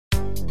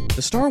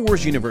The Star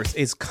Wars universe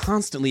is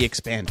constantly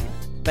expanding.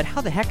 But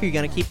how the heck are you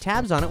going to keep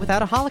tabs on it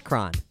without a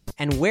holocron?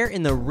 And where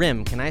in the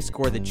rim can I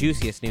score the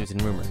juiciest news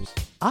and rumors?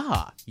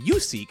 Ah, you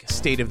seek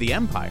State of the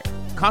Empire,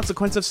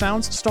 Consequence of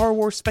Sound's Star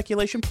Wars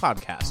speculation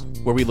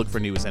podcast, where we look for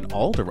news in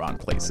Alderaan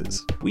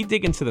places. We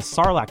dig into the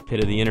Sarlacc pit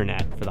of the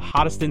internet for the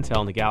hottest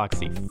intel in the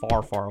galaxy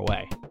far, far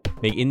away.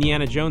 Make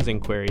Indiana Jones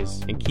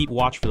inquiries and keep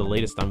watch for the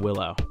latest on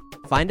Willow.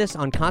 Find us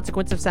on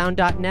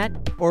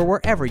consequenceofsound.net or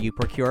wherever you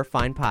procure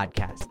fine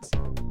podcasts.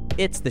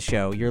 It's the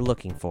show you're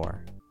looking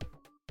for.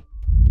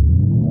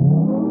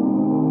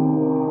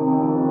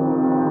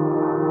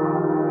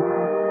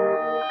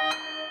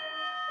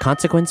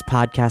 Consequence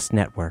Podcast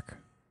Network.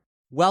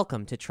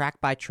 Welcome to Track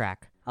by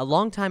Track, a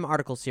longtime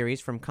article series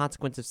from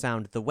Consequence of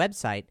Sound, the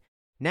website,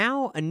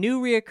 now a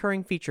new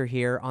reoccurring feature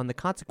here on the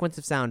Consequence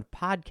of Sound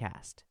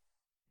podcast.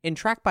 In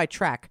Track by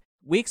Track,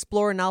 we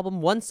explore an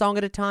album one song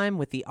at a time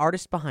with the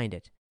artist behind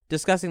it,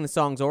 discussing the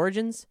song's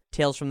origins,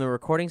 tales from the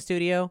recording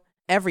studio,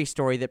 every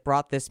story that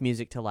brought this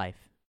music to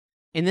life.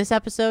 In this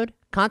episode,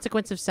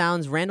 Consequence of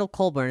Sound's Randall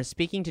Colburn is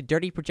speaking to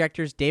Dirty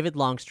Projectors' David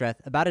Longstreth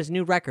about his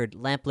new record,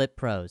 Lamplit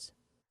Prose.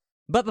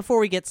 But before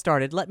we get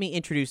started, let me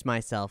introduce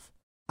myself.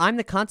 I'm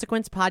the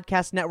Consequence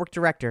Podcast Network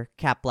Director,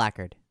 Cap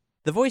Blackard,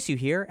 the voice you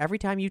hear every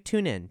time you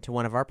tune in to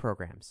one of our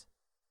programs.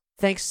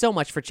 Thanks so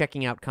much for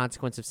checking out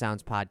Consequence of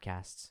Sound's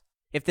podcasts.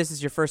 If this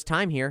is your first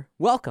time here,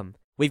 welcome.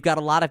 We've got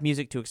a lot of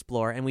music to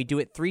explore, and we do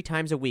it 3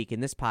 times a week in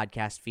this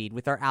podcast feed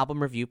with our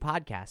album review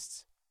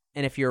podcasts.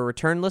 And if you're a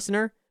return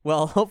listener,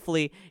 well,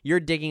 hopefully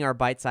you're digging our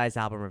bite-sized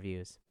album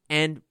reviews.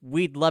 And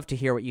we'd love to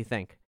hear what you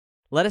think.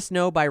 Let us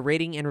know by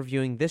rating and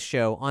reviewing this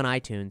show on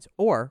iTunes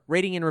or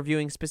rating and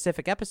reviewing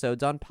specific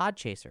episodes on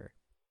Podchaser.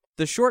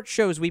 The short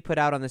shows we put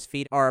out on this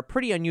feed are a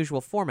pretty unusual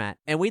format,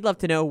 and we'd love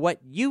to know what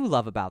you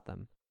love about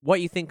them,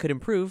 what you think could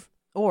improve,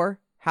 or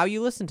how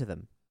you listen to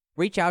them.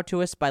 Reach out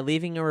to us by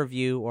leaving a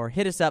review or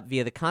hit us up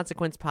via the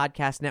Consequence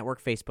Podcast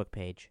Network Facebook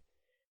page.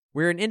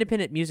 We're an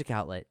independent music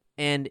outlet,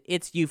 and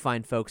it's you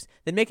fine folks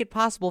that make it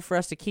possible for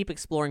us to keep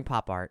exploring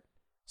pop art.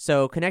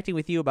 So connecting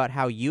with you about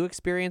how you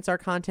experience our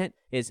content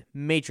is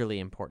majorly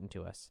important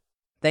to us.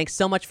 Thanks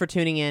so much for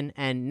tuning in,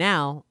 and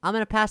now I'm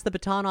going to pass the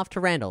baton off to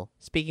Randall,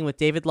 speaking with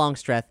David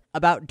Longstreth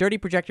about Dirty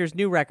Projectors'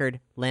 new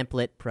record,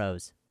 Lamplit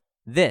Prose.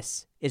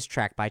 This is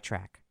Track by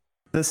Track.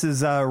 This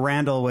is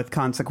Randall with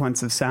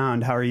Consequence of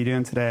Sound. How are you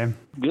doing today?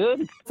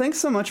 Good. Thanks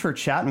so much for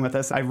chatting with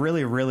us. I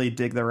really, really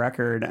dig the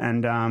record.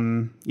 And,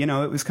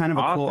 it was kind of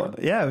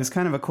it was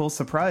kind of a cool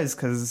surprise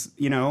because,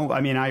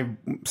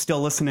 I'm still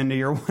listening to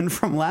your one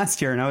from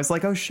last year and I was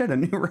like, oh shit, a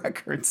new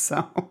record.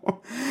 So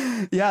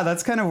yeah,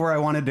 that's kind of where I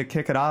wanted to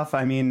kick it off.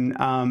 I mean,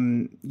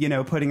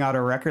 putting out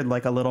a record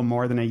like a little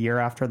more than a year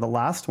after the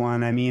last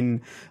one. I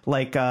mean,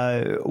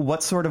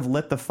 what sort of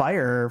lit the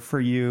fire for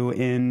you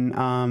in,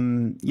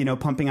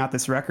 pumping out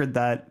this record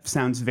that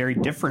sounds very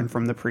different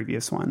from the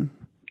previous one?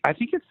 I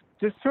think it's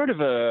just sort of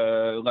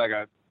a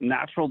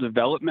natural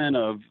development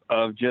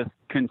of just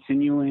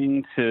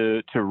continuing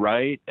to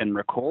write and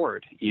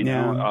record.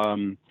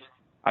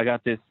 I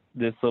got this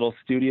little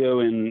studio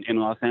in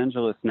Los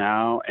Angeles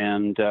now,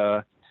 and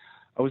I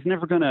was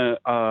never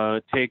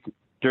gonna take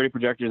Dirty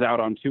Projectors out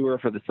on tour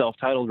for the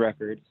self-titled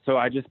record, so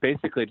I just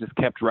basically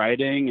kept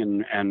writing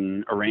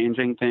and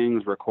arranging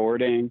things,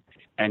 recording.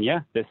 And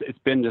yeah, it's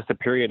been just a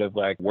period of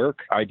work,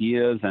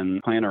 ideas,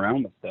 and playing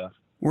around with stuff.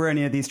 Were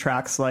any of these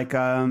tracks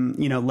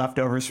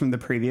leftovers from the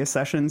previous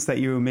sessions that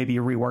you maybe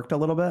reworked a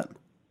little bit?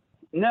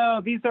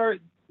 No, these are,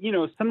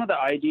 some of the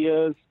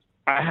ideas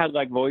I had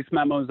voice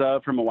memos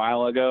of from a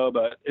while ago,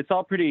 but it's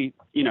all pretty,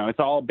 it's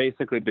all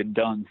basically been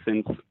done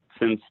since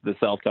the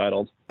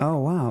self-titled. Oh,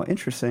 wow.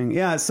 Interesting.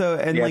 Yeah. So,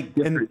 and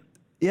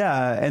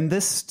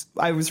this,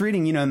 I was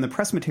reading, in the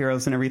press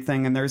materials and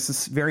everything, and there's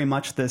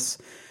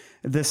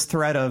this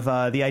thread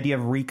of the idea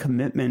of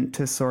recommitment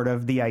to sort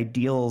of the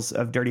ideals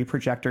of Dirty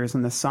Projectors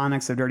and the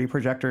sonics of Dirty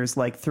Projectors,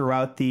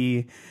 throughout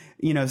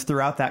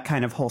that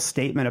kind of whole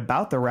statement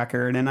about the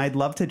record. And I'd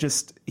love to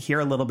just hear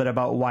a little bit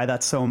about why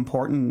that's so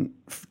important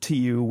to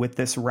you with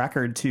this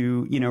record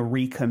to,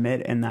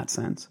 recommit in that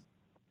sense.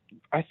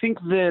 I think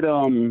that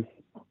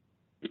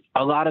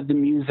a lot of the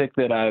music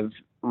that I've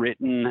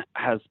written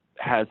has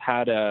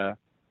had a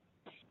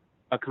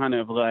kind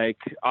of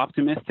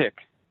optimistic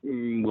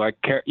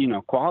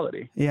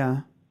quality.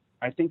 Yeah.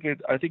 I think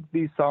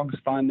these songs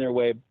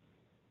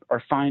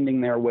are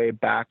finding their way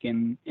back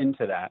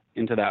into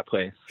that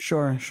place.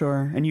 Sure.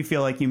 And you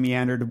feel like you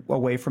meandered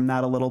away from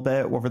that a little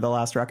bit over the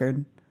last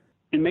record?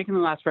 In making the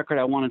last record,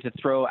 I wanted to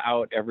throw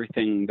out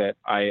everything that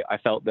I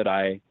felt that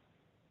I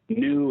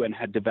knew and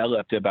had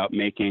developed about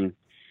making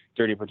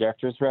Dirty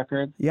Projectors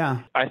records.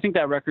 Yeah. I think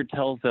that record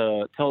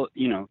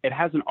it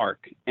has an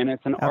arc, and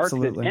it's an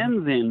Absolutely. arc that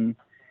ends in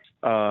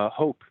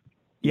hope.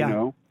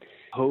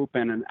 Hope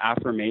and an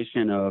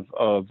affirmation of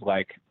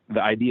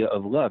the idea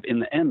of love. In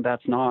the end,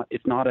 it's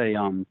not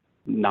a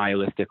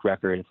nihilistic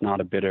record. It's not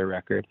a bitter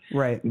record.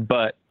 Right.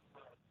 But,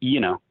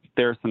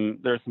 there's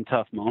some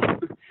tough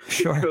moments.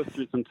 Sure. It goes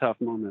through some tough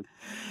moments.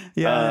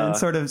 Yeah. And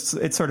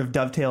it sort of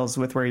dovetails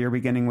with where you're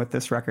beginning with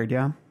this record.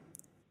 Yeah.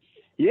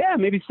 Yeah,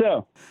 maybe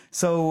so.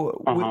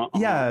 So,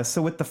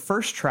 so with the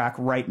first track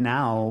Right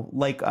Now,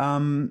 like,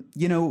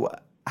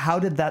 how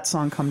did that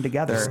song come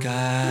together? The sky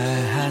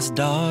has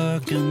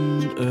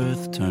darkened,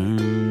 earth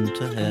turned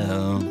to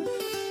hell.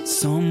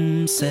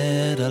 Some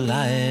said a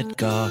light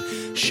God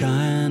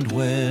shined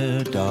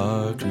where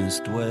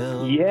darkness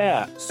dwells.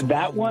 Yeah,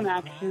 that one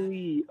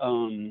actually,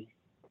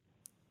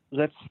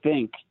 let's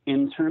think.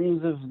 In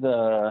terms of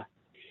the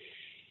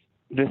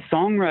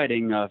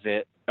songwriting of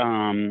it,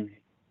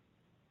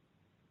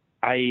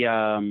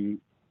 I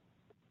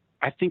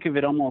think of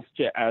it almost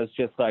as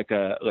just like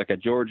a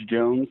George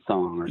Jones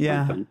song or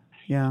something.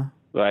 Yeah.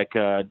 Like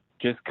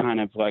just kind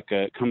of like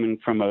coming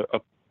from a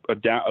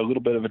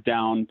little bit of a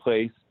down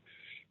place,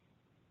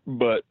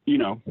 but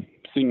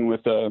singing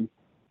with a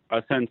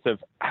sense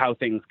of how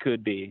things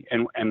could be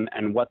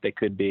and what they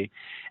could be.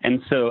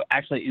 And so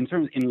actually in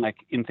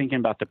thinking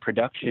about the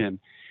production,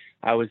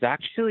 I was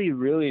actually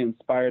really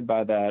inspired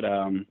by that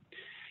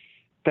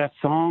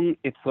song.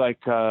 It's like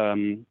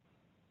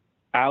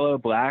Aloe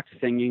Black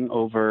singing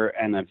over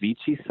an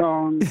Avicii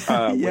song.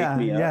 Wake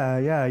Me Up.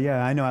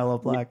 Yeah. I know Aloe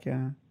Black.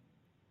 Yeah.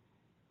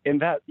 And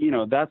that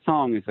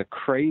song is a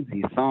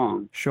crazy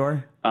song.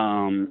 Sure.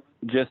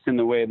 Just in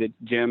the way that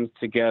jams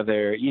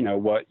together,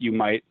 what you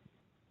might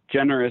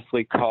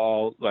generously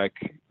call like,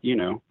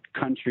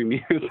 country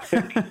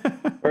music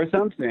or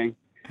something,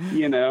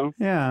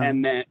 Yeah.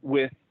 And then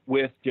with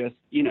just,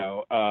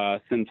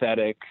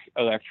 synthetic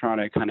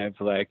electronic kind of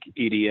like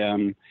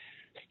EDM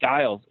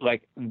styles,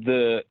 like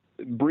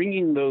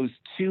bringing those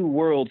two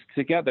worlds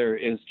together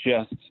is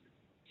just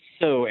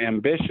so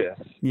ambitious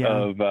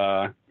of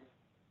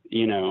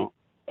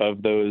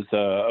those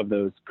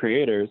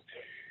creators.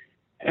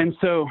 And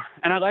so,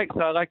 I like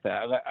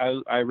that.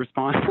 I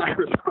responded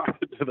to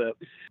that.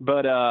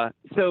 But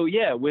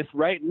with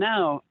Right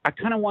Now, I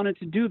kind of wanted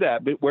to do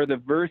that, but where the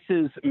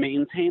verses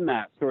maintain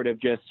that sort of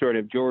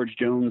George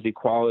Jones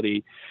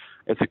equality.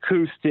 It's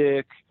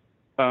acoustic.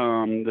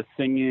 The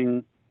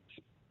singing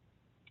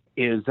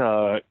is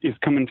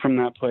coming from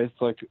that place,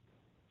 like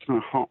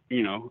kind of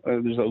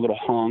there's a little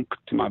honk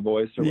to my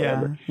voice or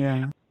whatever.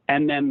 Yeah.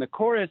 And then the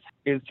chorus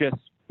is just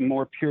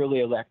more purely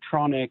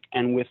electronic,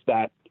 and with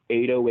that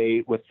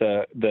 808 with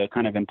the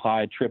kind of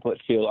implied triplet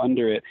feel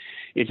under it,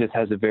 it just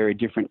has a very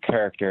different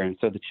character. And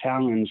so the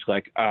challenge,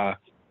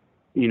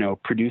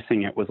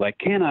 producing it was like,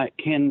 can I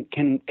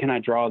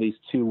draw these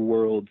two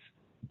worlds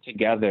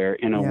together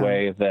in a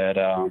way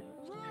that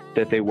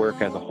they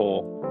work as a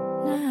whole?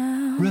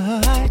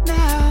 Right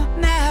now,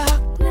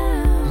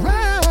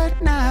 right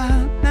now,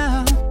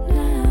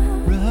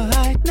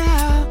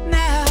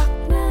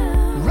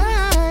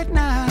 right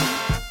now.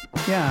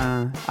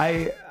 Yeah.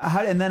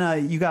 And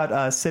then you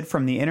got Sid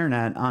from the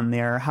internet on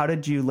there. How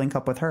did you link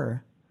up with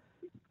her?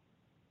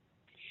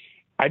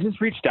 I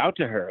just reached out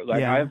to her.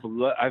 I've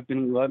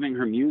been loving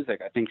her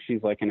music. I think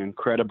she's like an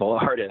incredible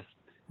artist.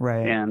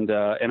 Right. And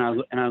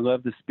I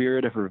love the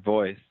spirit of her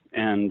voice.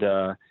 And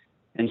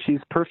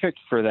she's perfect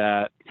for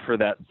that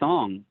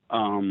song,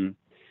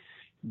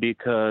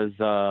 because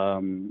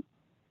I'm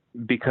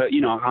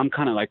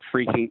kind of like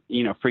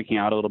freaking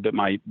out a little bit.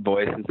 My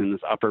voice is in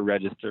this upper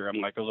register. I'm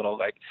like a little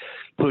like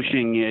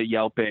pushing it,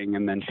 yelping,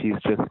 and then she's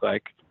just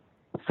like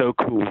so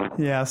cool.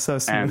 Yeah, so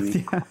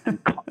smooth.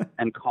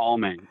 And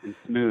calming and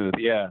smooth.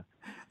 Yeah,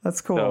 that's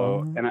cool.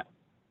 So,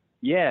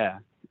 yeah.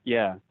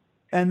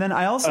 And then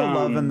I also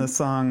love in the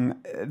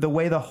song the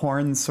way the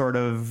horns sort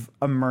of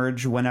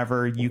emerge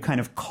whenever you kind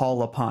of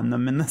call upon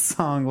them in the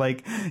song.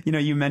 Like,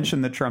 you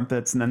mentioned the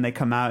trumpets and then they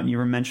come out, and you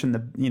mentioned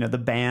the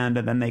band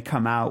and then they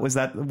come out. Was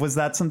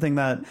that something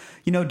that,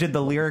 did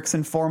the lyrics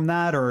inform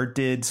that, or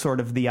did sort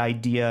of the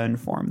idea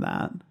inform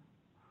that?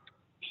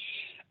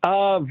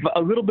 A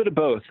little bit of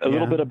both. A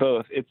little bit of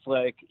both. It's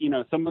like,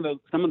 some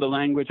of the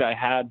language I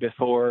had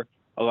before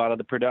a lot of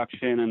the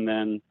production, and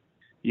then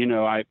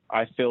I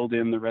filled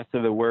in the rest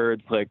of the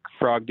words like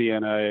Frog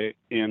DNA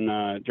in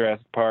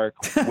Jurassic Park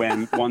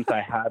once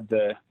I had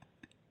the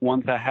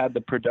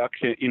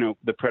production,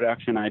 the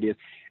production ideas.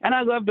 And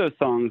I love those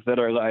songs that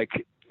are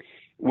like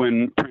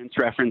when Prince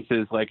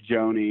references like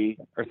Joni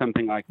or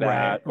something like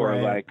that,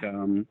 like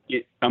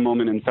a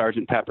moment in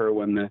Sgt. Pepper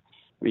when the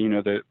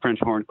French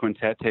horn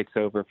quintet takes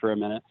over for a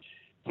minute.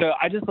 So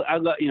I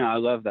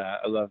love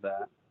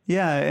that.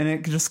 Yeah, and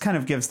it just kind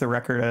of gives the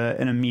record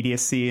an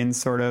immediacy and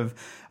sort of,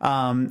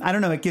 I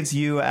don't know, it gives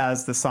you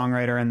as the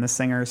songwriter and the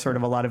singer sort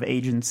of a lot of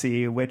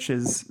agency, which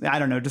is, I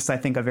don't know, just I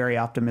think a very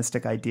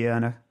optimistic idea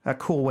and a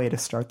cool way to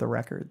start the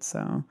record.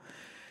 So,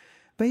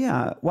 but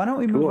yeah, why don't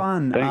we move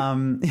on?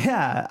 And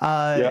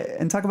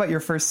talk about your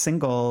first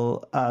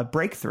single,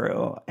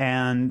 Breakthrough.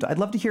 And I'd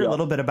love to hear a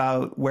little bit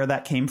about where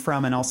that came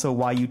from and also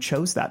why you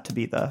chose that to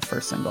be the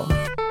first single.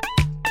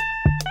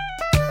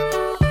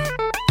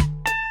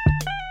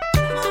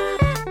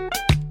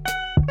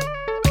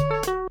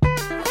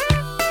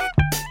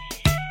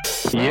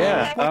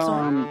 Yeah,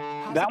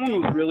 that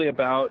one was really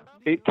about.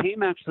 It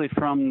came actually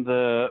from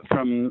the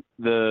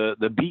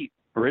beat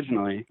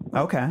originally.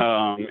 Okay.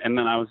 And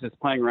then I was just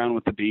playing around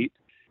with the beat,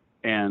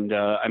 and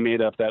I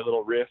made up that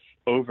little riff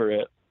over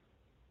it.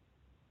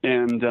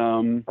 And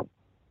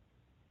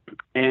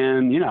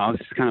you know, I was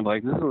just kind of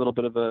like, this is a little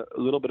bit of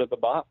a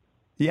bop.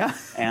 Yeah.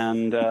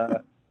 And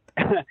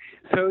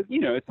so, you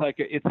know, it's like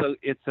it's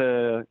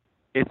a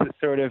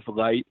sort of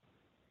light,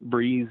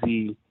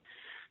 breezy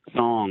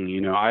song.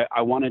 You know,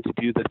 I wanted to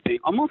do the thing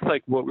almost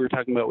like what we were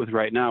talking about with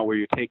Right Now, where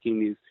you're taking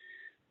these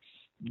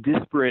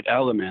disparate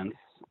elements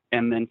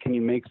and then can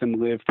you make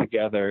them live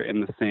together in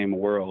the same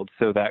world?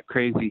 So that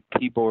crazy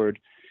keyboard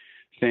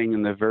thing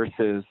in the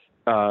verses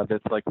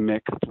that's like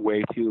mixed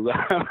way too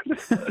loud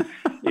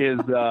is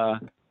a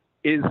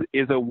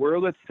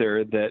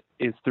Wurlitzer that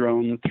is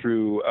thrown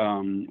through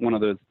one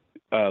of those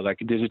like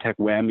Digitech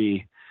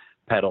whammy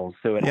pedals,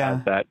 so it has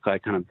that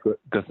like kind of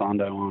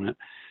glissando on it.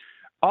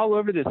 All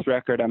over this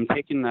record, I'm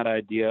taking that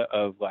idea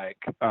of like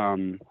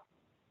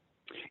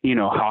you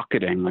know,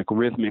 hocketing, like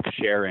rhythmic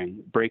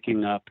sharing,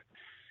 breaking up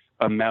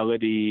a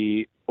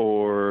melody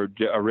or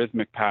a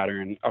rhythmic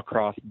pattern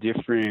across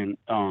different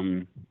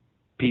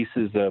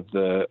pieces of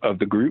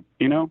the group,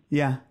 you know?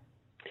 Yeah.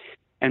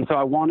 And so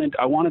I wanted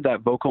that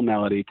vocal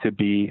melody to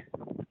be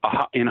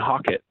in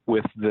hocket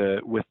with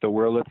the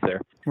Wurlitzer,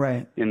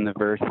 right, in the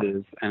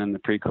verses and in the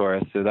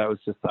pre-chorus. So that was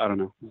just, I don't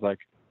know, it was like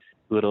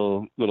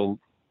little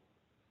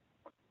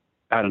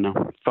I don't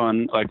know,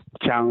 fun like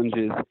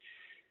challenges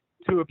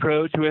to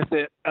approach with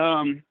it.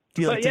 Do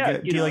you like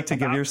to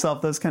give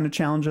yourself those kind of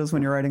challenges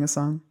when you're writing a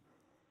song?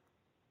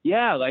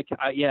 Yeah, like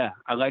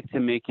I like to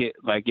make it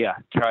like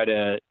try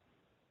to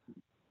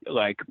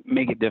like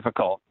make it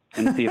difficult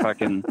and see if I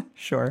can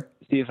sure.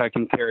 See if I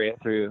can carry it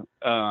through.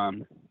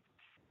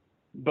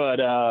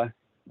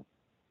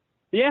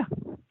 Yeah,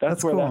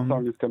 that's where cool. that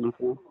song is coming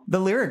from. The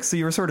lyrics, so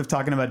you were sort of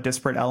talking about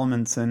disparate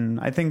elements, and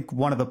I think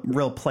one of the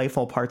real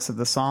playful parts of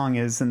the song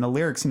is in the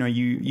lyrics, you know,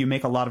 you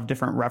make a lot of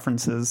different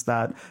references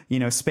that, you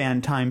know, span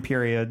time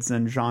periods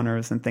and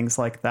genres and things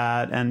like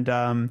that.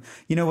 And,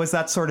 you know, was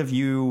that sort of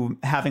you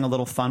having a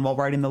little fun while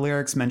writing the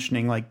lyrics,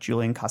 mentioning like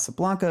Julian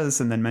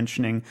Casablancas and then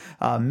mentioning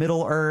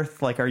Middle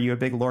Earth? Like, are you a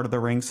big Lord of the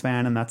Rings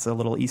fan and that's a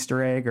little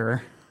Easter egg,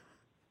 or?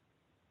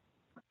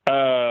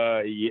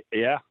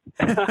 Yeah.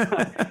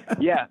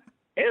 Yeah.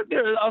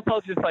 There's also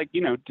just like,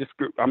 you know,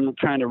 I'm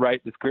trying to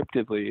write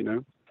descriptively, you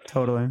know.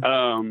 Totally.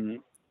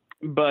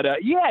 But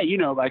yeah, you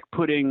know, like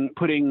putting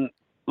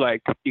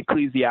like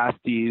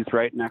Ecclesiastes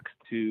right next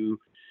to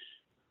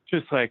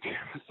just like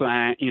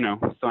slang, you know,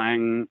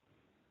 slang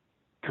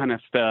kind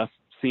of stuff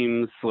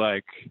seems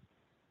like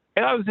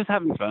I was just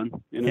having fun,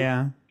 you know?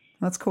 Yeah,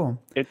 that's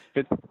cool. It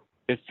fits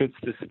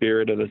the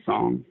spirit of the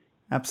song.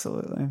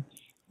 Absolutely.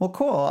 Well,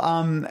 cool.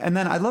 And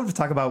then I'd love to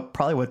talk about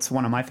probably what's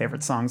one of my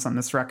favorite songs on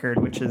this record,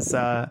 which is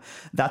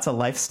That's a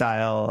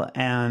Lifestyle.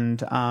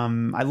 And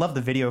I love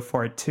the video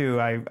for it,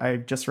 too. I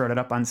just wrote it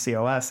up on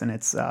COS, and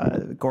it's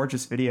a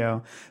gorgeous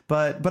video.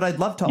 But I'd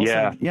love to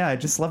also,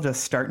 I'd just love to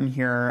start and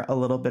hear a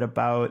little bit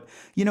about,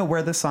 you know,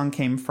 where the song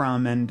came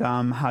from and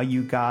how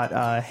you got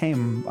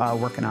Haim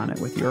working on it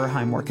with you, or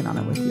Haim working on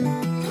it with you.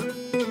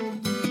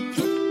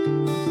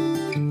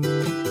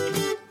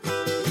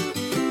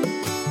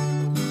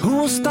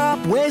 Who'll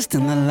stop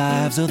wasting the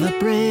lives of the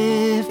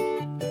brave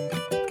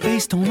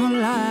based on a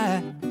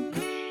lie?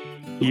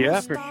 Yeah,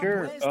 for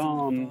sure.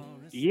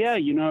 Yeah,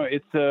 you know,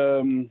 it's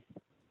a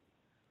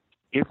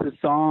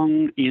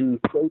song in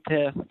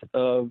protest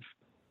of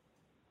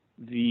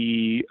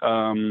the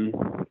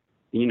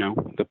you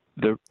know,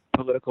 the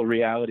political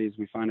realities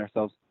we find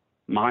ourselves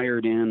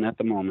mired in at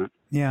the moment.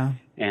 Yeah.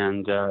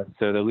 And so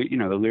the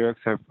lyrics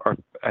are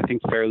I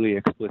think fairly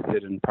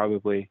explicit and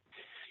probably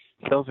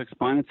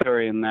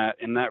self-explanatory in that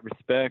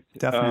respect.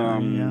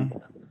 Definitely, yeah.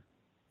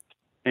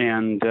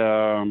 And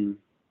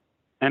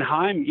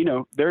Haim, you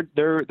know,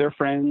 they're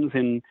friends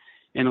in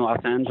Los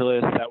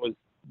Angeles.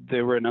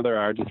 There were another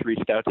artist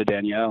reached out to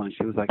Danielle, and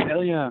she was like,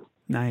 hell yeah.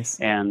 Nice.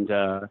 And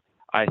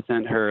I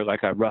sent her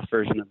like a rough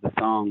version of the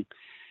song.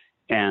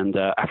 And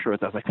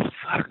afterwards I was like,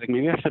 fuck, like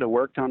maybe I should have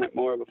worked on it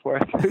more before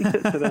I sent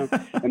it to them.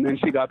 And then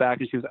she got back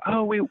and she was like,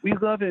 oh, we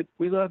love it.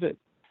 We love it.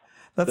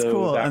 That's so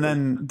cool. And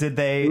then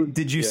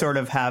did you sort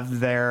of have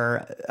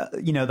their,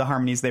 you know, the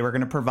harmonies they were going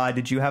to provide?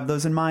 Did you have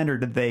those in mind, or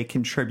did they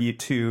contribute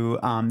to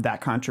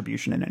that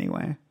contribution in any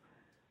way?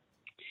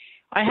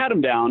 I had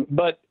them down,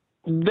 but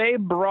they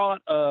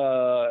brought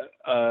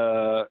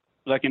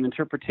like an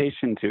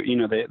interpretation to, you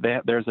know,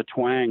 there's a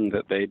twang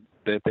that they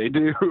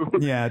do.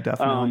 Yeah,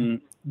 definitely.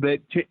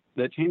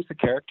 That changed the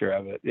character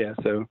of it. Yeah.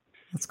 So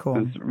that's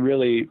cool. It's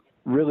really,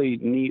 really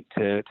neat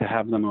to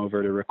have them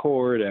over to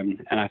record.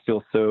 And I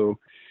feel so,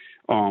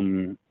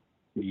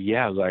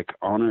 like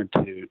honored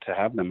to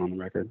have them on the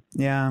record.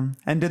 Yeah.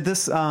 And did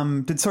this,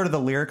 did sort of the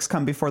lyrics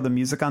come before the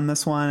music on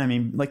this one? I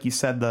mean, like you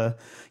said, the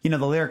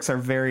lyrics are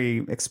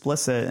very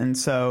explicit. And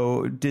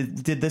so did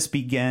this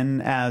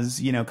begin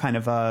as, you know, kind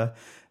of a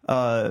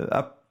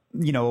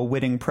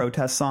witting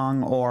protest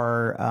song,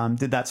 or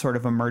did that sort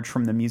of emerge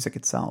from the music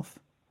itself?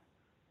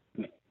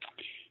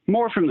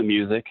 More from the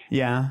music.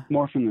 Yeah.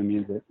 More from the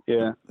music.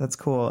 Yeah. That's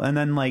cool. And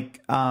then like,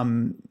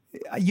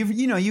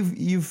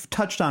 You've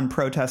touched on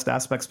protest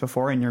aspects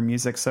before in your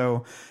music.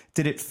 So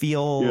did it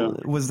feel,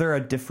 was there a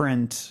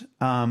different,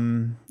 I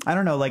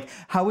don't know, like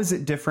how is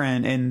it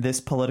different in this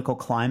political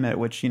climate,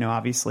 which,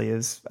 obviously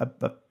is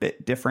a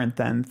bit different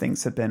than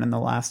things have been in the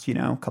last,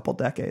 couple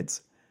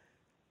decades?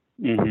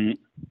 Mm-hmm.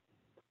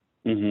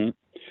 Mm-hmm.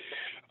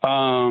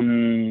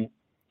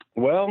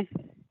 Well,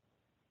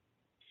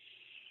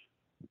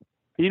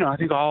 I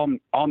think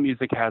all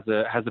music has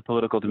a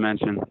political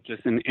dimension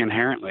just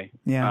inherently.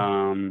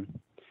 Yeah.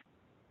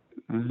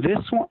 This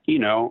one,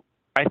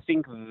 I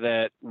think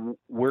that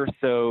we're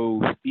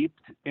so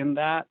steeped in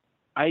that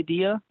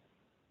idea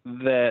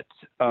that,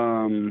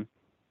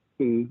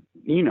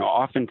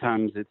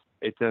 oftentimes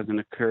it doesn't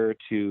occur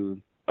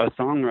to a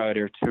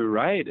songwriter to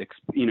write,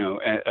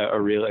 a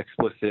real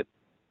explicit,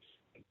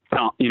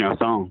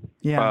 song.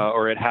 Yeah.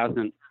 Or it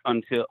hasn't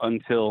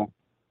until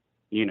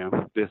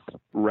this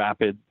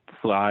rapid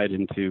slide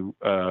into,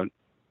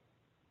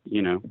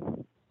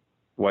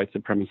 white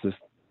supremacist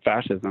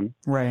fascism.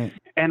 Right.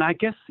 And I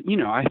guess,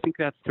 I think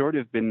that's sort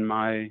of been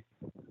my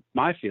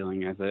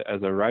feeling as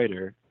a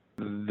writer,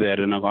 that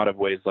in a lot of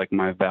ways, like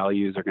my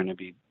values are going to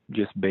be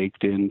just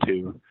baked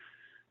into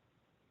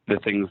the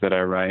things that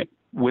I write.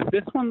 With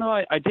this one though,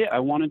 I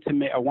wanted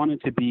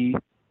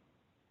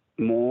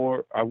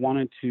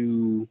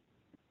to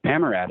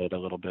hammer at it a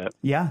little bit.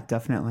 Yeah,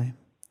 definitely.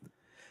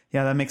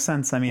 Yeah, that makes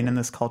sense. I mean, in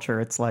this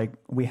culture, it's like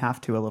we have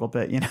to a little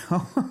bit,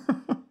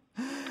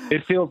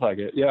 It feels like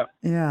it, yeah.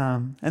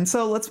 Yeah. And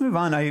so let's move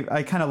on.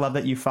 I kind of love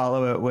that you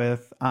follow it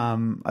with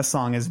a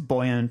song as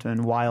buoyant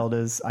and wild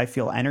as I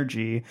Feel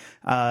Energy.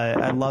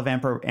 I love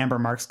Amber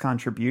Mark's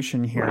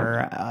contribution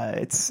here.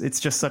 It's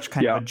just such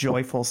kind of a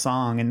joyful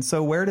song. And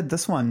so where did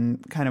this one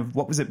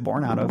what was it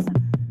born out of?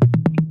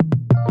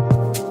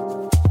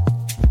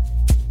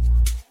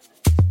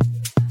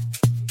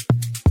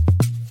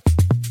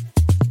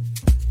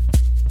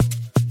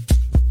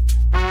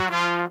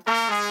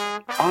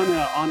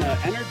 On an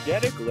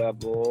energetic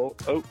level,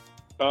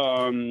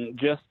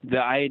 just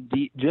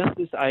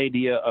this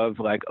idea of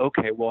like,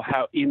 okay, well,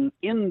 how in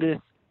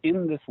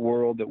this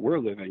world that we're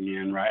living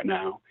in right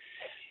now,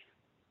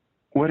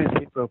 what is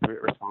the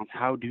appropriate response?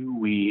 How do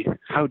we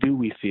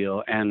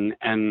feel? And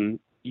I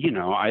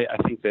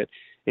think that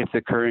it's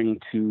occurring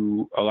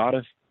to a lot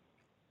of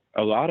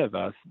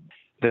us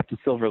that the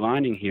silver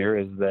lining here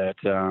is that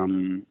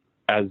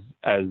as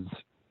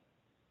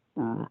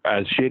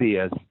shitty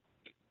as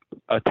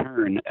a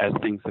turn as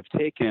things have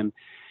taken,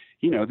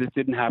 this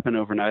didn't happen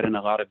overnight, and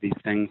a lot of these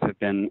things have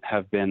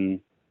been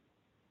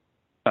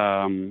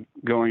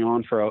going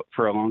on for a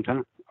long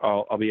time,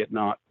 albeit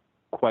not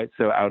quite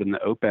so out in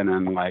the open,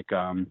 and like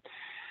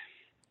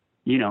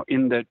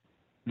in that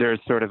there's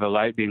sort of a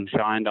light being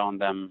shined on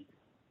them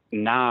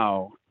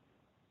now,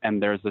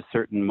 and there's a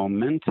certain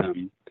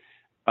momentum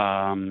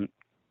for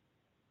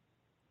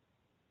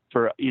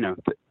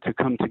to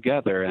come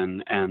together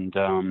and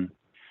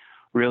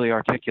really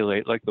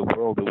articulate like the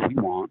world that we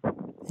want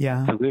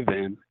to live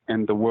in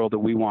and the world that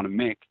we want to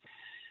make.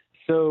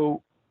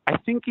 So I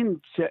think in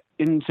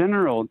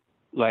general,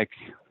 like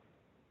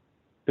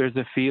there's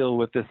a feel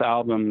with this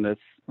album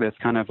that's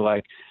kind of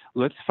like,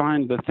 let's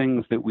find the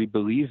things that we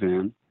believe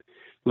in.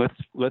 Let's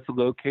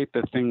locate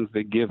the things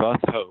that give us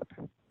hope.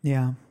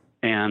 Yeah.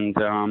 And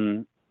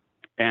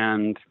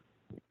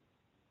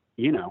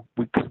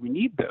because we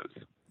need those.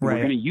 Right.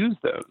 We're going to use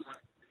those.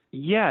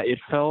 Yeah, it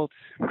felt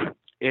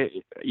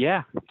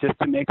just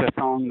to make a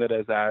song that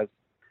is as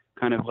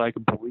kind of like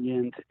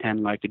buoyant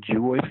and like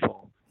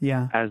joyful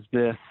as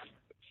this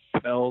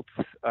felt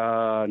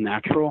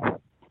natural,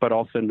 but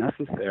also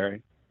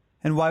necessary.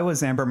 And why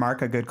was Amber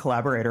Mark a good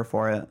collaborator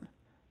for it?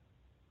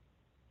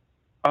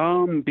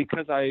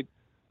 Because I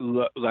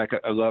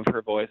love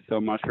her voice so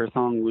much. Her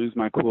song "Lose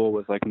My Cool"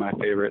 was like my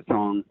favorite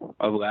song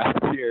of last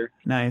year.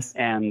 Nice.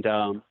 And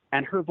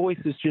her voice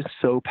is just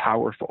so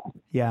powerful.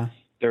 Yeah.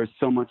 There's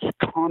so much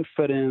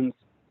confidence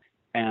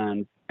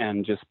and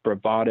just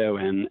bravado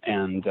and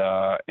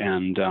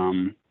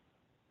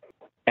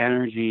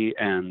energy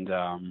and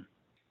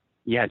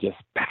just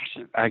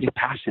passion. I get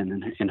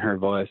passion in her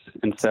voice,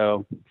 and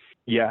so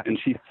and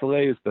she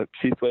slays the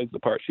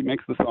part. She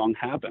makes the song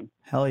happen.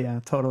 Hell yeah,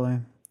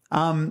 totally.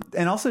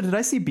 And also, did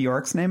I see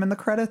Bjork's name in the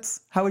credits?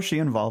 How was she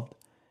involved?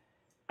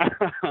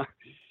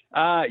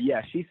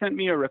 She sent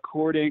me a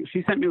recording.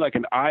 She sent me like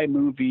an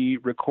iMovie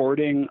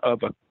recording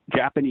of a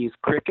Japanese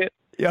cricket.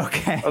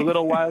 Okay. a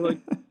little while ago,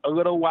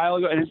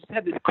 and it just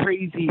had this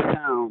crazy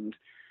sound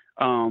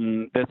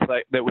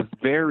that was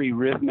very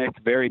rhythmic,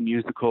 very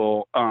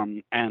musical,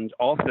 and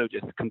also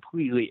just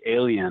completely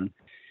alien.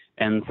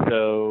 And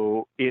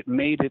so it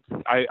made it's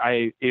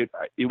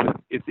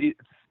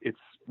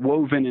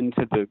woven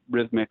into the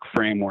rhythmic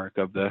framework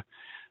of the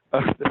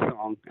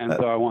song, and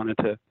so I wanted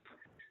to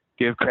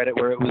give credit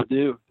where it was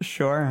due.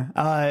 Sure.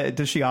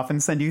 Does she often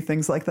send you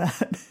things like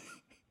that?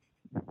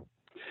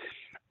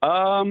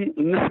 No,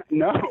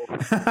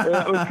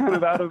 that was kind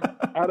of out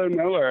of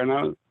nowhere,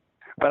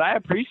 but I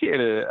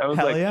appreciated it. I was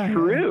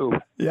true.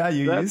 Yeah,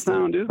 that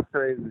sound is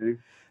crazy.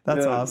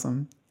 That's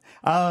awesome.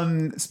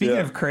 Speaking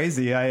of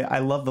crazy, I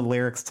love the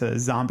lyrics to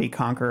Zombie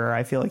Conqueror.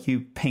 I feel like you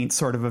paint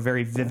sort of a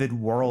very vivid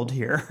world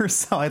here.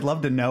 So I'd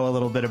love to know a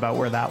little bit about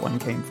where that one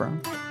came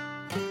from.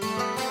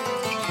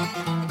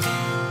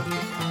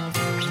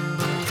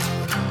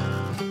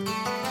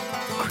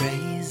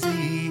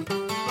 Crazy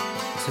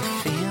to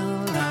feel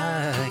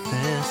like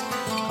this,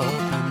 up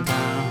and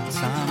down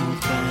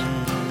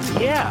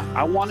something. Yeah,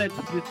 I wanted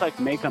to just like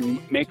make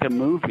a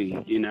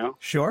movie, you know?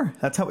 Sure.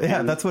 That's how.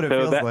 Yeah, And that's what it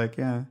so feels like.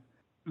 Yeah.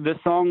 The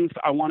songs,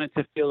 I wanted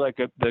to feel like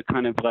the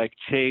kind of like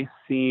chase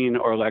scene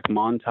or like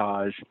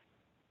montage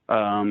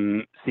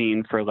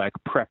scene for like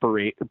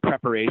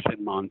preparation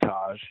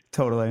montage.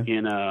 Totally.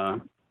 In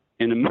a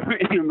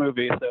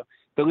movie. So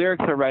the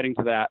lyrics are writing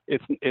to that.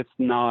 It's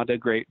not a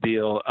great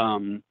deal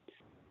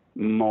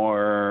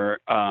more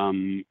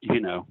obtuse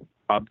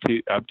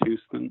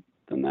than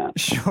that.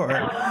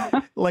 Sure.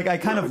 Like, I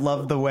kind of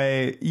love the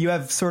way you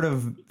have sort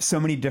of so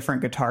many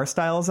different guitar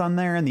styles on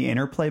there, and the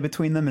interplay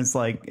between them is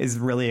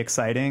really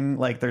exciting.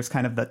 Like, there's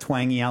kind of the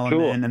twangy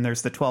element, cool. And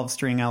there's the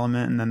 12-string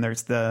element, and then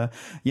there's the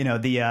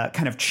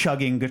kind of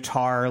chugging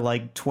guitar,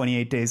 like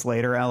 28 Days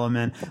Later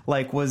element.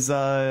 Like,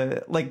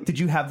 did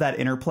you have that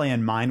interplay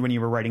in mind when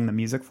you were writing the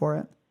music for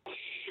it?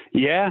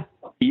 Yeah.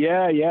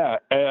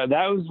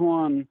 That was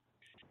one.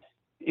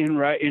 In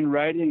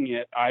writing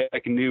it, I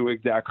knew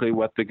exactly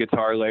what the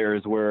guitar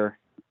layers were,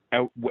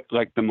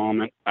 like the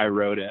moment I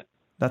wrote it.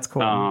 That's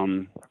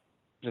cool.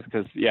 Just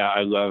because,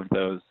 I love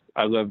those.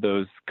 I love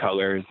those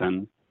colors,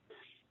 and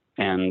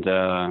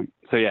so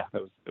yeah,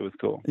 it was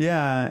cool.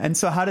 Yeah, and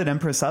so how did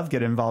Empress of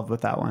get involved with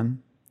that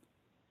one?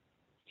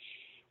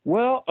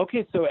 Well,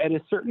 okay, so at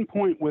a certain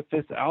point with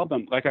this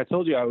album, like I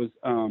told you,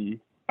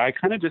 I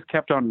kind of just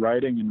kept on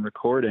writing and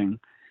recording.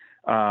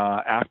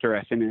 After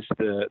I finished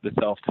the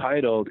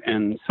self-titled.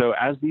 And so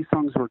as these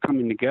songs were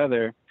coming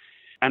together,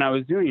 and I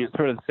was doing it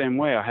sort of the same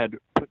way, I had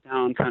put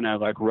down kind of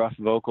like rough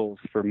vocals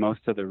for most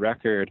of the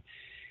record.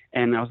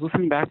 And I was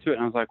listening back to it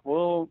and I was like,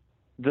 well,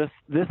 this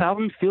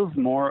album feels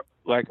more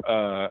like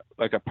a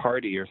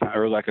party or something,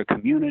 or like a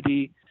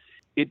community.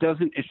 It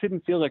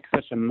shouldn't feel like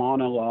such a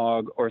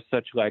monologue or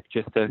such like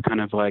just a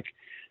kind of like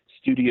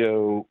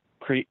studio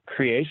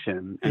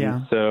creation.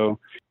 And so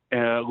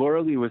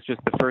Laura Lee was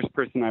just the first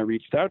person I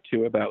reached out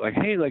to about like,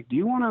 hey, like, do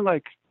you want to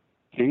like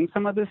sing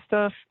some of this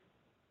stuff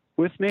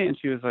with me? And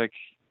she was like,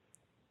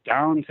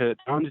 down to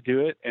do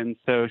it. And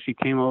so she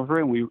came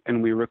over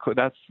and we record.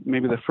 That's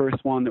maybe the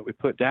first one that we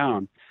put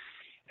down,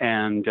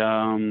 and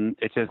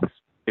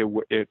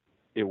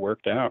it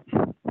worked out.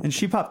 And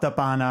she popped up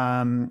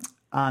on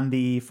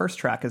the first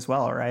track as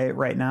well,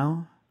 right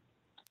now.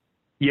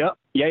 Yep.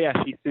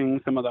 Yeah. She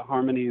sings some of the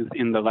harmonies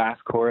in the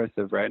last chorus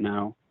of Right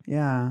Now.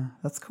 Yeah,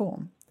 that's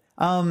cool.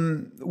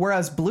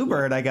 Whereas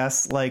Bluebird, I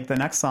guess, like the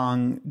next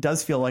song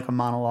does feel like a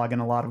monologue in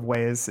a lot of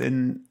ways.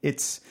 And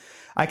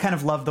I kind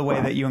of love the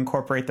way that you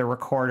incorporate the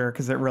recorder,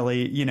 because it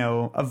really,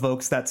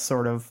 evokes that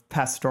sort of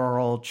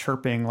pastoral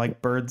chirping,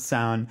 like bird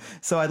sound.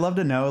 So I'd love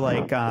to know,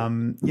 like, how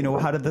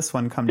did this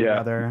one come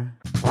together?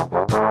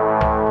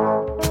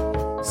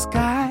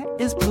 Sky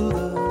is blue,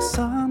 the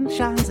sun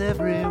shines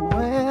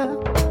everywhere.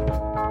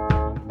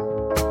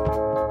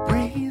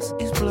 Breeze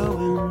is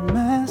blowing,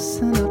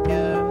 messing up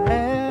your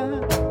hair.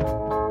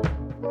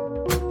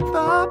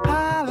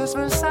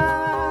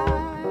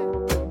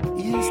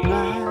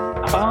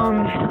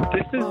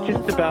 This is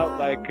just about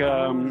like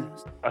a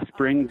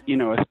spring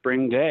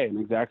day, and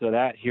exactly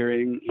that.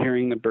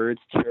 Hearing the birds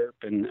chirp,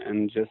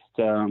 and just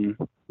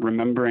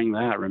remembering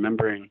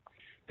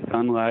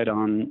sunlight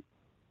on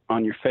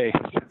your face.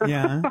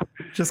 Yeah,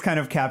 just kind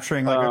of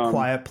capturing like a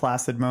quiet,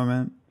 placid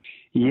moment.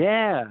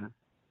 Yeah.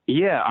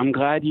 I'm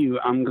glad you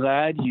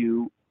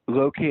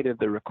located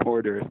the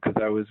recorders,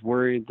 because I was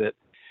worried that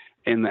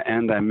in the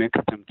end I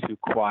mixed them too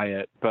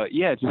quiet. But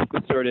yeah, just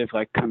the sort of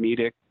like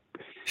comedic.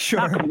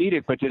 Sure. Not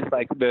comedic, but just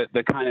like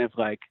the kind of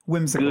like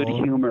whimsical good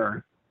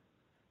humor.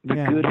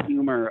 Good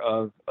humor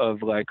of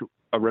like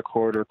a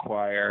recorder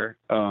choir,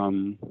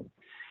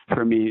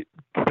 for me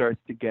starts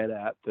to get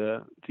at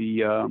the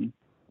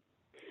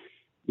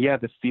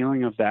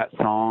feeling of that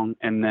song.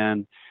 And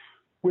then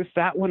with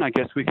that one, I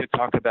guess we could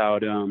talk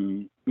about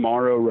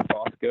Mauro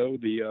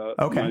Rafosco,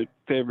 my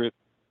favorite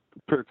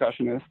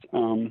percussionist,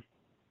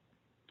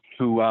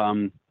 who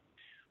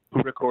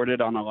recorded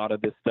on a lot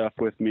of this stuff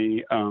with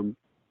me.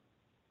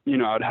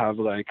 I'd have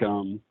like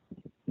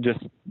just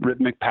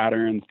rhythmic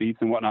patterns, beats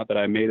and whatnot that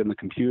I made in the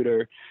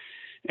computer.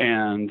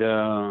 And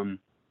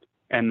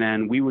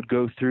then we would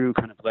go through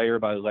kind of layer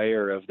by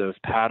layer of those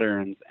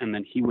patterns, and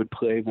then he would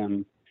play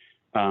them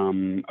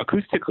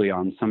acoustically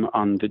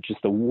on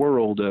just the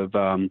world of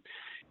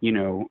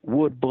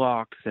wood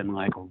blocks and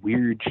like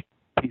weird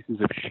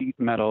pieces of sheet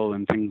metal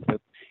and things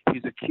that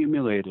he's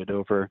accumulated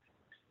over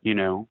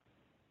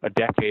a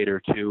decade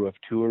or two of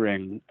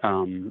touring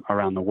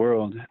around the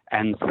world.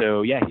 And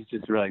so he's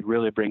just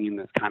really bringing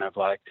this kind of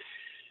like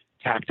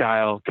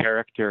tactile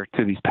character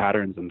to these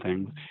patterns and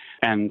things.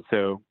 And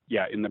so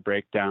in the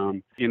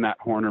breakdown, in that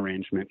horn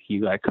arrangement, he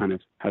like kind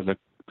of has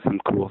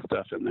some cool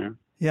stuff in there.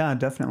 Yeah,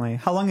 definitely.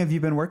 How long have you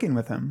been working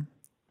with him?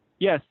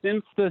 Yeah,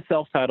 since the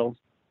self-titled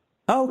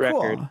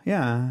record. Cool.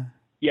 Yeah.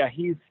 Yeah,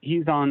 he's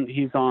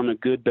on a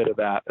good bit of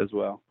that as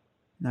well.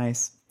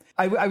 Nice.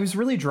 I was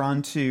really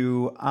drawn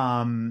to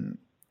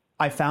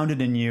I Found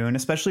It in You, and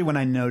especially when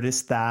I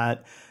noticed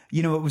that,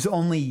 it was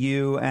only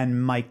you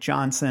and Mike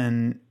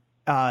Johnson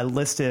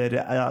listed,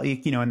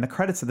 in the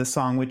credits of the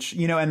song, which,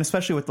 and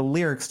especially with the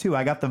lyrics too,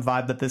 I got the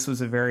vibe that this was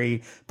a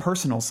very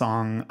personal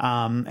song,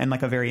 and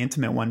like a very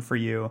intimate one for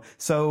you.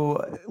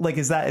 So like,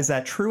 is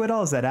that true at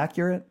all? Is that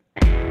accurate?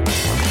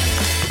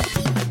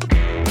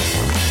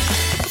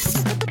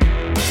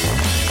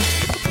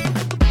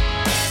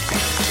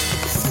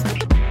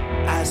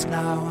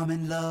 Now I'm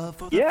in love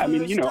for the yeah, I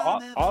mean, first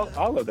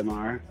all of them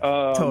are.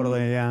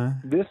 Totally, yeah.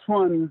 This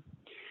one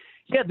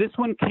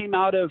came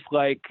out of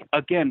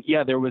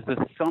there was a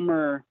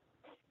summer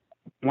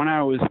when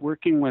I was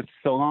working with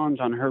Solange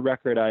on her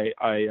record. I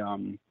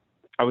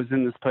was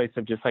in this place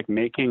of just like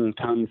making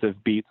tons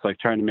of beats, like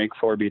trying to make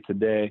 4 beats a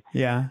day.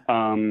 Yeah.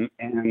 And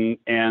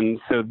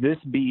so this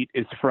beat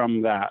is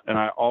from that, and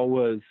I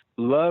always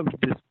loved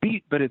this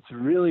beat, but it's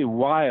really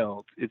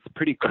wild. It's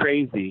pretty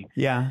crazy.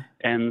 Yeah.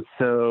 And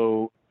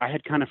so I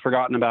had kind of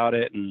forgotten about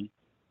it, and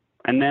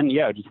then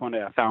just one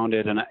day I found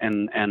it, and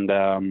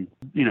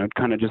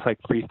kind of just like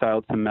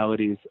freestyled some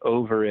melodies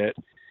over it,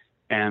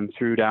 and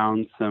threw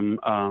down some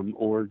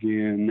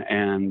organ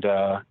and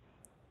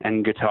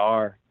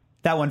guitar.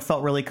 That one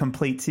felt really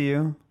complete to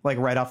you, like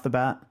right off the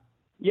bat?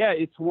 Yeah,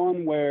 it's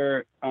one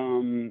where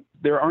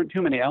there aren't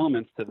too many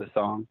elements to the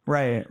song.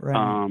 Right.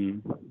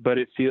 But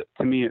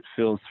to me it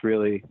feels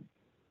really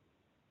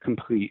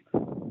complete.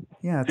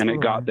 Yeah, and it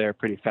got there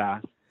pretty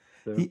fast.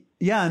 So.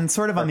 Yeah, and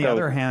sort of on the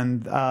other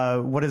hand,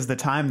 What Is the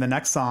Time, the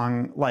next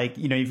song, like,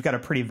 you've got a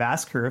pretty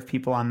vast crew of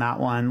people on that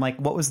one. Like,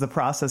 what was the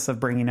process of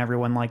bringing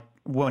everyone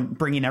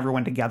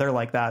together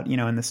like that,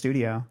 in the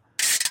studio?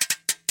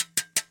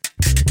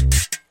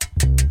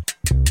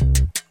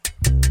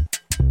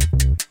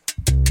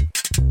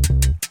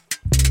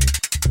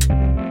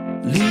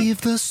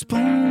 Leave the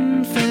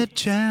spoon-fed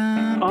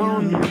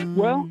champion.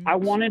 Well, I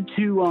wanted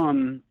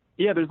to,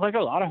 there's like a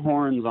lot of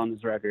horns on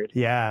this record.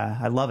 Yeah,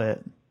 I love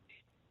it.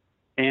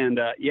 And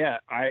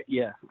thank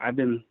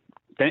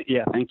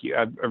you.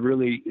 I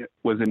really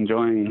was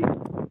enjoying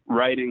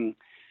writing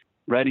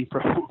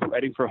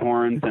for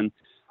horns, and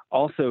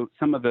also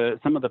some of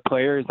the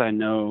players I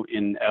know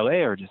in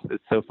LA are just,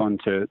 it's so fun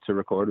to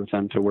record with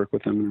them, to work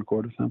with them and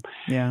record with them.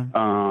 Yeah.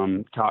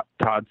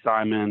 Todd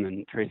Simon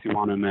and Tracy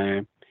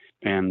Waname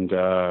and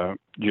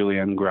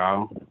Julianne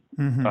Grau,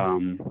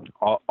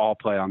 all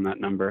play on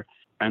that number,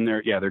 and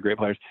they're great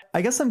players.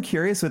 I guess I'm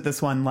curious with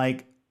this one,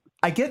 like,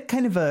 I get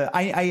kind of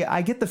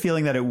I get the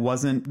feeling that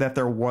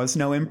there was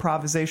no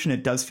improvisation.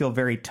 It does feel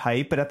very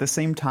tight, but at the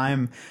same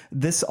time,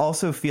 this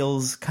also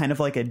feels kind of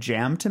like a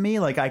jam to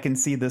me. Like, I can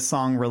see this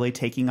song really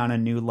taking on a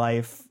new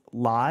life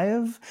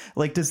live.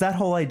 Like, does that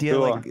whole idea,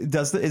 sure.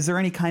 Is there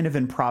any kind of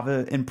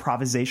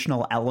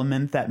improvisational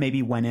element that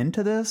maybe went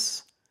into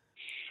this?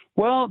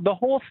 Well, the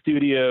whole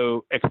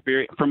studio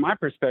experience, from my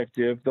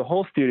perspective, the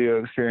whole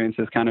studio experience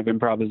is kind of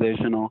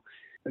improvisational.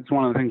 It's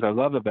one of the things I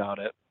love about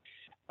it.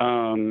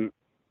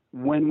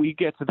 When we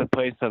get to the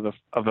place of a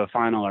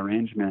final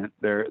arrangement,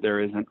 there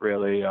isn't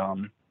really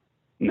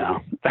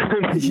no,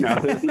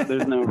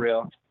 there's no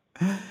real.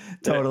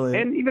 Totally.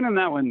 And even in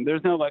that one,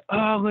 there's no like,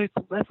 oh,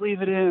 let's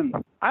leave it in.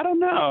 I don't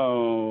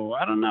know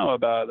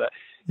about that.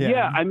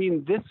 Yeah, I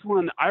mean, this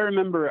one, I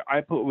remember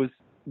was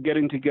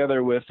getting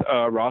together with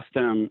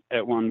Rostam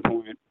at one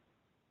point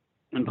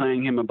and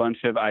playing him a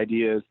bunch of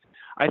ideas.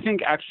 I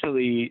think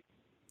actually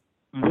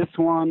this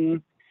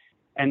one,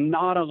 and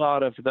not a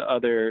lot of the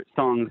other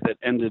songs that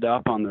ended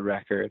up on the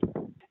record.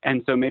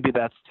 And so maybe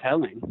that's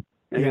telling.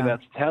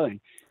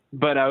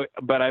 But I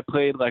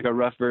played like a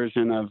rough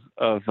version of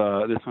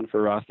this one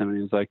for Rostam, and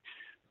he was like,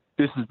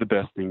 "This is the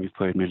best thing you've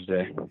played me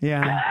today."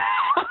 Yeah.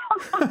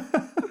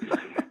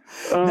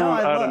 No,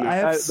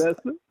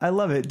 I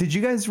love it. Did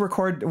you guys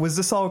record? Was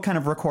this all kind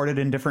of recorded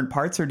in different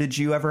parts, or did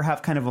you ever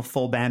have kind of a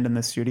full band in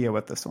the studio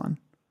with this one?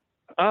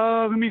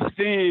 Let me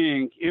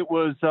think. It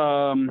was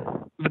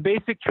the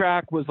basic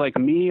track was like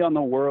me on the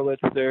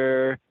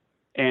Wurlitzer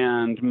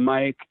and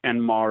Mike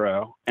and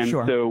Morrow, and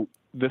so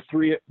the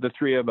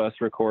three of us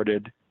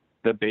recorded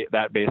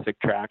that basic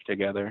track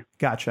together.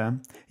 Gotcha.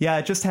 Yeah,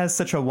 it just has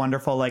such a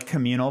wonderful like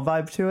communal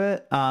vibe to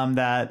it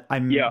that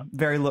I'm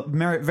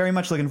very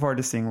much looking forward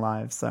to seeing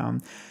live. So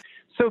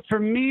for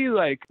me,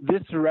 like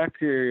this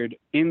record,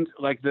 in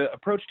like the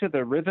approach to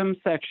the rhythm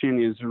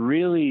section is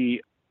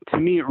really, to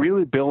me, it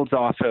really builds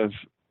off of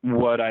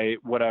what I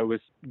was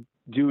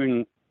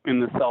doing in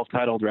the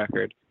self-titled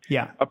record.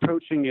 Yeah.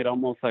 Approaching it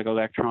almost like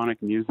electronic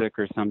music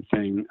or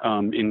something,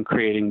 in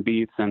creating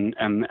beats and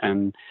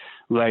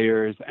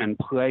layers and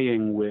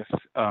playing with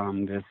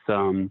this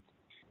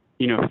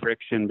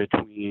friction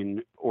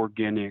between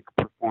organic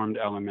performed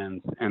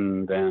elements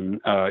and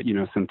then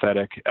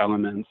synthetic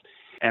elements.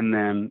 And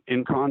then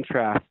in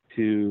contrast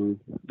to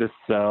the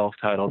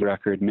self-titled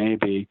record,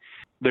 maybe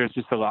there's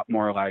just a lot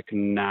more like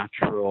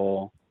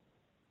natural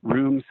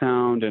room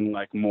sound and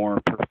like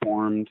more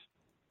performed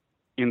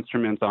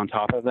instruments on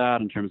top of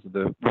that in terms of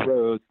the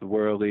Rhodes, the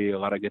whirly, a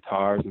lot of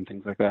guitars and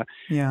things like that.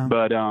 Yeah.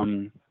 But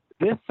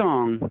this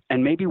song,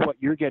 and maybe what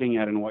you're getting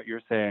at and what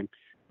you're saying,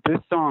 this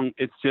song,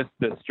 it's just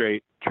the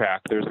straight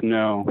track. There's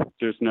no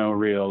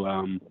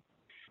real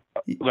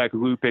like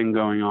looping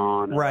going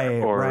on,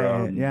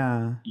 or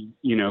yeah,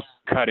 you know,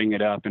 cutting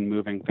it up and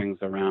moving things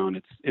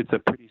around. It's a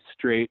pretty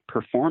straight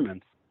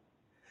performance.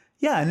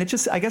 Yeah, and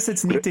I guess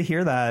it's neat to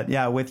hear that,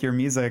 yeah, with your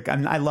music. I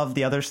mean, I love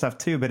the other stuff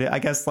too, but I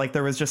guess like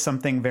there was just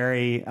something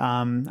very,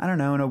 I don't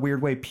know, in a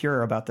weird way,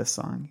 pure about this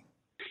song.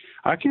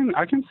 I can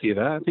see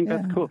that. I think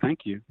that's cool.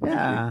 Thank you.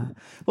 Yeah.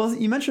 Well,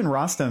 you mentioned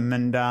Rostam,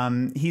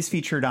 and he's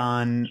featured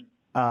on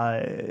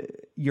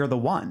You're the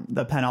One,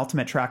 the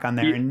penultimate track on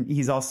there. Yeah. And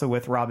he's also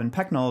with Robin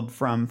Pecknold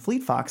from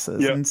Fleet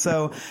Foxes. Yep. And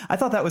so I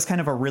thought that was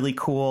kind of a really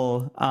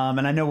cool,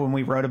 and I know when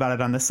we wrote about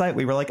it on the site,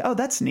 we were like, oh,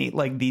 that's neat.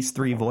 Like these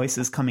three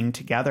voices coming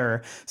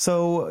together.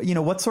 So, you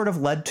know, what sort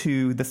of led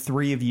to the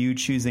three of you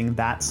choosing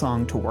that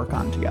song to work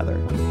on together?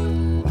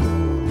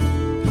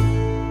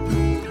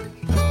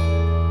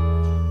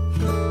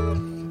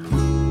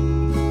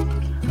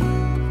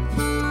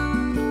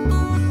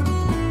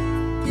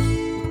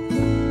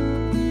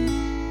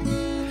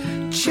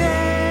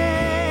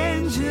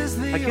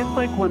 I guess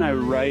like when I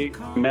write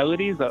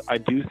melodies, I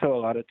do so a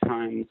lot of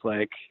times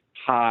like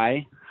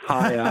high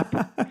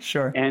up.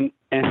 Sure. And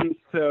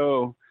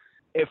so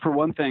for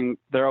one thing,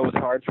 they're always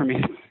hard for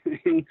me to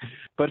sing.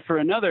 But for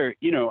another,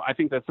 you know, I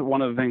think that's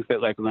one of the things that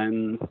like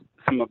lends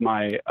some of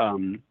my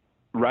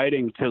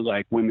writing to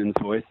like women's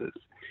voices.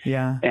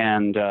 Yeah.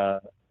 And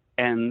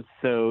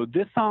so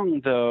this song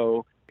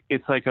though,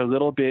 it's like a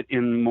little bit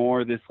in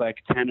more this like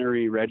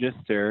tenory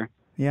register.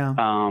 Yeah.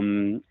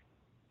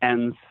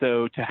 And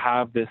so to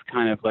have this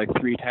kind of like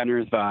three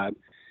tenors vibe,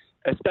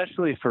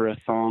 especially for a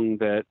song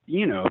that,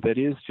 you know, that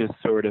is just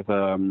sort of,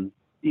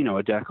 you know,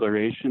 a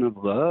declaration of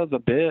love a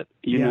bit,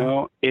 you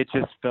know, it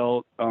just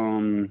felt,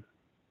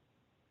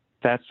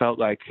 that felt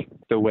like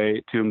the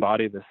way to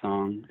embody the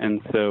song.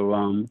 And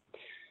so,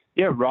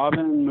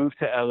 Robin moved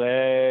to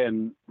LA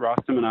and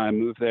Rostam and I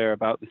moved there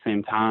about the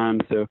same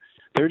time. So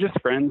they're just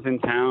friends in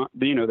town,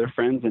 you know, they're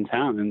friends in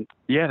town. And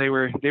yeah, they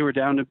were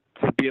down to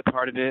be a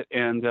part of it.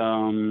 And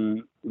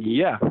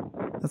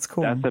that's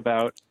cool. That's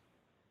about,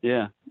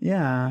 yeah.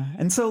 Yeah.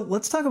 And so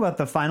let's talk about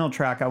the final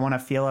track, I Want to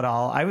Feel It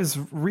All. I was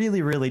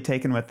really, really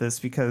taken with this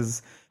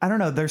because, I don't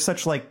know, there's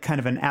such like kind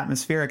of an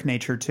atmospheric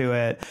nature to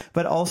it,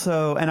 but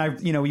also,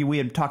 and we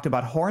had talked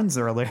about horns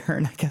earlier,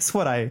 and I guess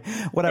what I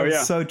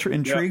was so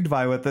intrigued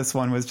by with this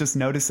one was just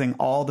noticing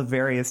all the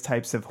various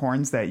types of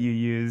horns that you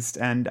used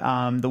and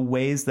the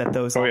ways that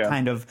those all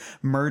kind of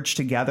merged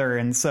together.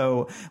 And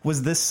so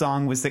was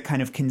it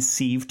kind of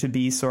conceived to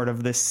be sort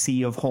of this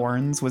sea of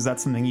horns? Was that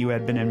something you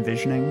had been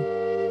envisioning?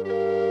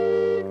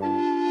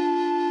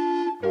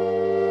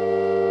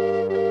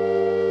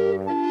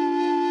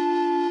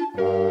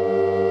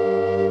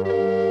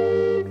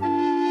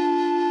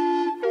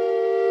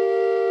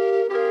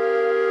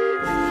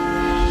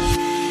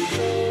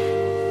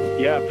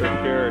 Yeah, for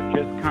sure.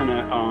 Just kind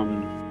of,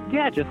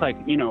 just like,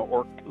 you know,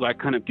 or like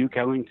kind of Duke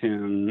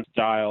Ellington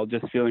style,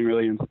 just feeling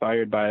really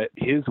inspired by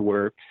his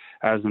work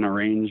as an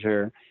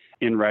arranger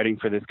in writing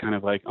for this kind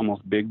of like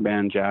almost big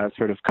band jazz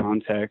sort of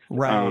context.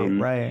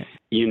 Right.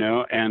 You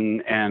know,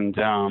 and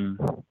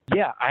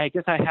I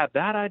guess I had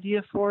that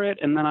idea for it.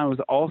 And then I was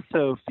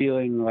also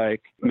feeling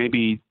like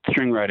maybe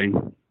string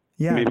writing.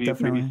 Yeah, maybe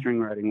string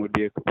writing would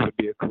be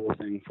a cool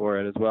thing for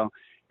it as well.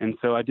 And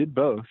so I did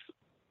both.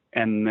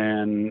 And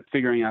then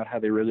figuring out how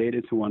they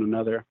related to one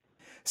another.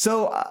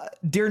 So,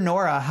 Dear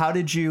Nora, how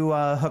did you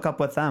hook up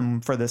with them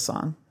for this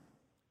song?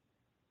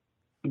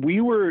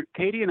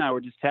 Katie and I were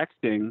just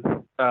texting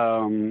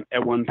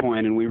at one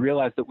point, and we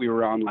realized that we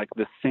were on like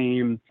the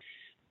same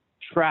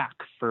track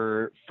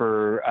for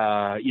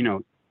you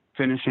know,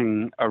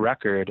 finishing a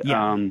record.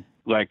 Yeah.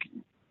 Like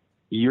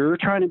you're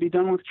trying to be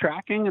done with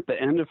tracking at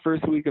the end of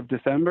first week of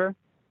December.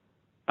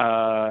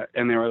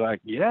 And they were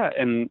like, yeah.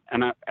 And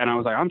I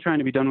was like, I'm trying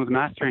to be done with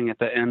mastering at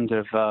the end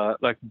of,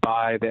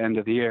 by the end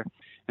of the year.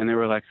 And they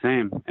were like,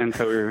 same. And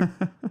so we were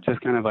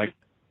just kind of like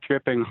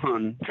tripping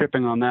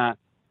on that.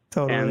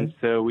 Totally. And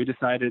so we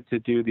decided to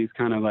do these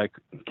kind of like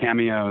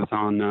cameos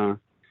on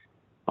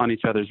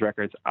each other's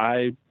records.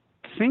 I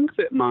think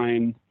that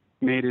mine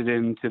made it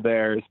into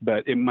theirs,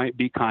 but it might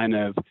be kind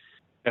of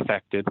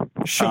affected.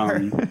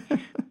 Sure.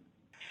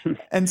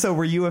 And so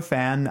were you a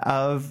fan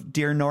of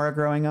Dear Nora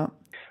growing up?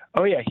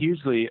 Oh yeah,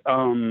 hugely.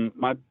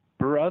 My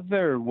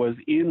brother was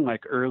in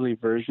like early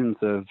versions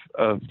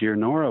of Dear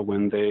Nora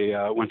when they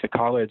went to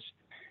college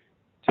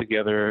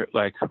together,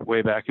 like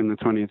way back in the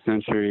 20th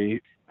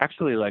century.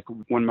 Actually, like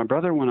when my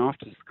brother went off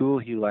to school,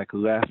 he like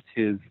left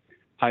his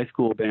high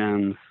school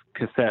band's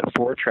cassette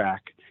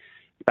 4-track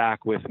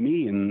back with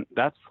me, and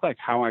that's like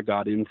how I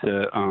got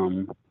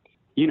into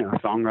you know,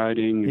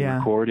 songwriting and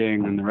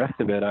recording and the rest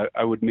of it.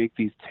 I would make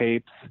these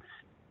tapes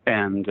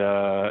and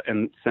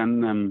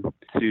send them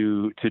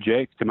to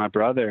Jake, to my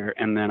brother.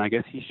 And then I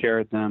guess he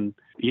shared them,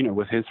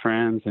 with his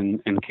friends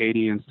and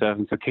Katie and stuff.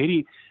 And so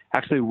Katie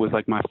actually was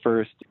like my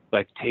first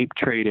like tape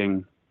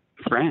trading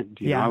friend.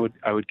 You know,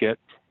 I would get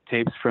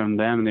tapes from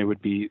them, and they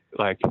would be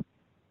like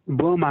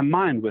blow my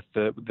mind with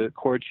the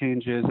chord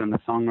changes and the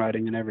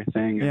songwriting and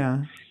everything. Yeah.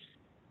 And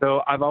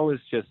so I've always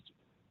just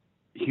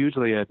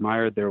hugely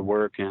admired their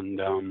work,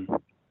 and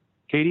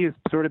Katie has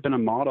sort of been a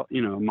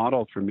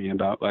model for me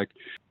about like,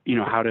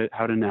 how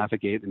to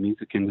navigate the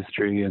music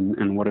industry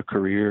and what a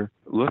career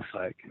looks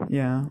like.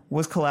 Yeah.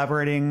 Was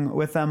collaborating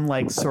with them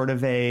like sort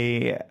of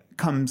a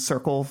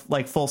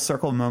full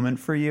circle moment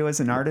for you as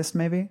an artist,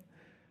 maybe?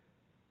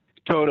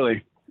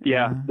 Totally.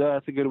 Yeah.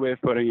 That's a good way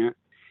of putting it.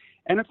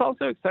 And it's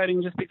also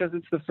exciting just because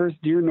it's the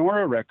first Dear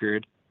Nora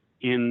record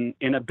in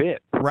a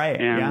bit. Right.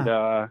 And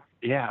I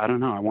don't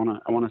know. I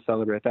want to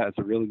celebrate that. It's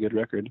a really good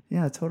record.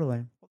 Yeah,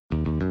 totally.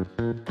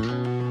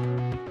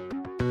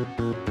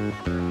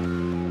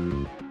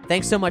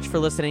 Thanks so much for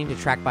listening to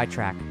Track by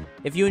Track.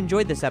 If you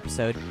enjoyed this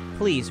episode,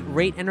 please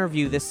rate and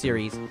review this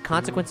series,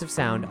 Consequence of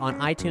Sound, on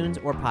iTunes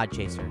or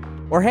Podchaser.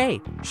 Or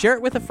hey, share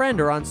it with a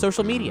friend or on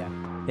social media.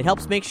 It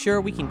helps make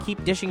sure we can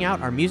keep dishing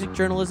out our music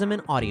journalism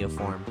in audio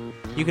form.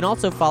 You can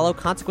also follow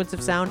Consequence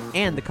of Sound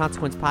and the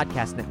Consequence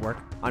Podcast Network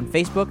on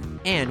Facebook,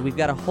 and we've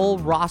got a whole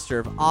roster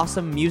of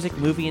awesome music,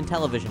 movie, and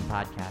television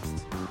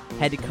podcasts.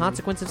 Head to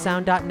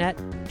consequenceofsound.net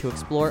to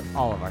explore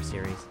all of our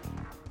series.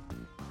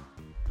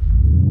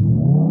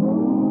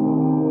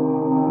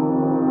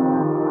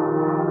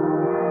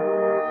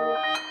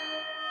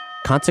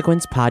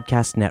 Consequence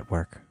Podcast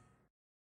Network.